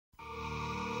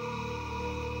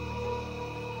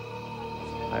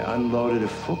I unloaded a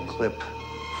full clip,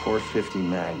 450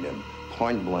 Magnum,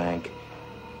 point blank.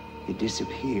 It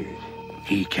disappeared.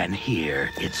 He can hear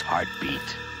its heartbeat.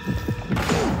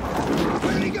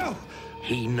 Where did he go?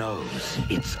 He knows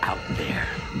it's out there.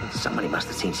 Somebody must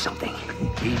have seen something.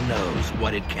 He knows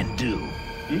what it can do.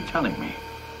 Are you telling me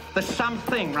there's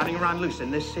something running around loose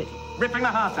in this city, ripping the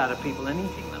hearts out of people and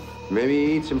eating them? Maybe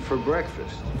he eats him for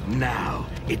breakfast. Now,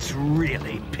 it's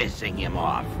really pissing him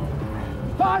off.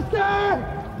 Foster!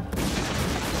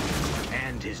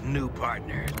 And his new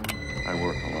partner I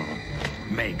work alone.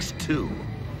 makes two.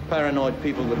 Paranoid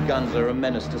people with guns are a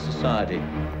menace to society.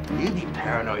 You'd be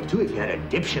paranoid, too, if you had a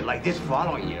dipshit like this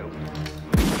following you.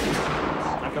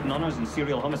 I've got nonos and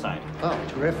serial homicide. Oh,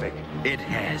 terrific. It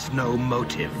has no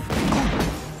motive.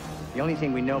 The only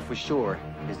thing we know for sure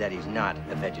is that he's not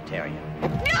a vegetarian.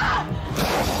 It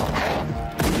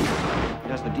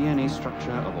has the DNA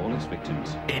structure of all its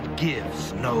victims. It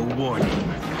gives no warning.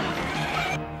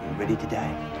 You ready to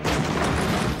die?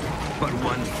 But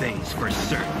one thing's for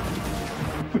certain.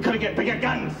 We gotta get bigger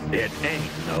guns! It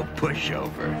ain't no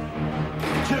pushover.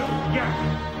 2, yeah!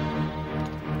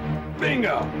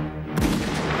 Bingo!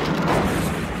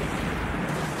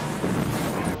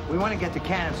 We want to get to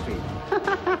Cannon Street.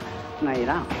 No, you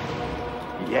don't.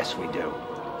 Yes, we do.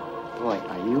 Boy,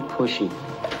 are you pushy.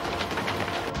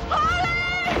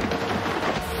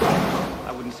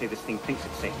 I wouldn't say this thing thinks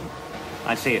it's safe.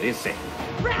 I'd say it is safe.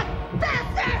 Rat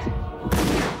bastard!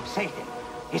 Safety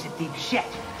is a deep shit.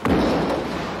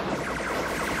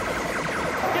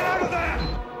 Get out of there!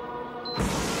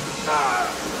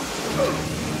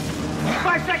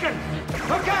 5 seconds!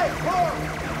 Okay, 4,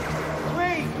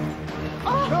 3,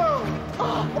 2.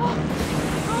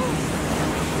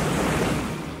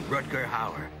 Rutger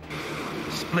Hauer.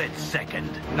 Split second.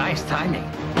 Nice timing.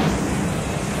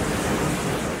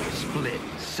 Split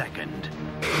second.